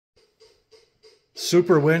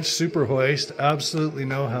Super winch, super hoist, absolutely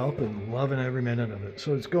no help, and loving every minute of it.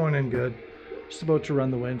 So it's going in good. Just about to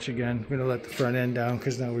run the winch again. I'm gonna let the front end down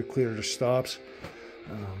because now we're cleared our stops.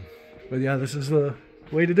 But yeah, this is the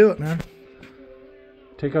way to do it, man.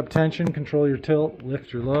 Take up tension, control your tilt,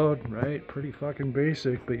 lift your load, right? Pretty fucking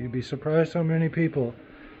basic, but you'd be surprised how many people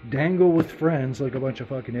dangle with friends like a bunch of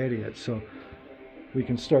fucking idiots. So we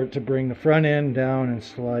can start to bring the front end down and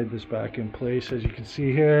slide this back in place. As you can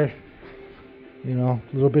see here, you know,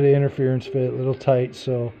 a little bit of interference fit, a little tight.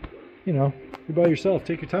 So, you know, you're by yourself,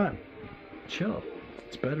 take your time. Chill,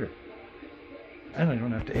 it's better. And I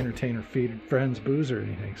don't have to entertain or feed friends booze or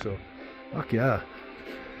anything, so fuck yeah.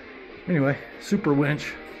 Anyway, super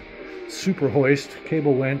winch, super hoist,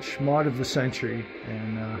 cable winch, mod of the century,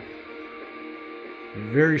 and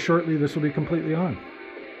very shortly this will be completely on.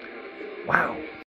 Wow.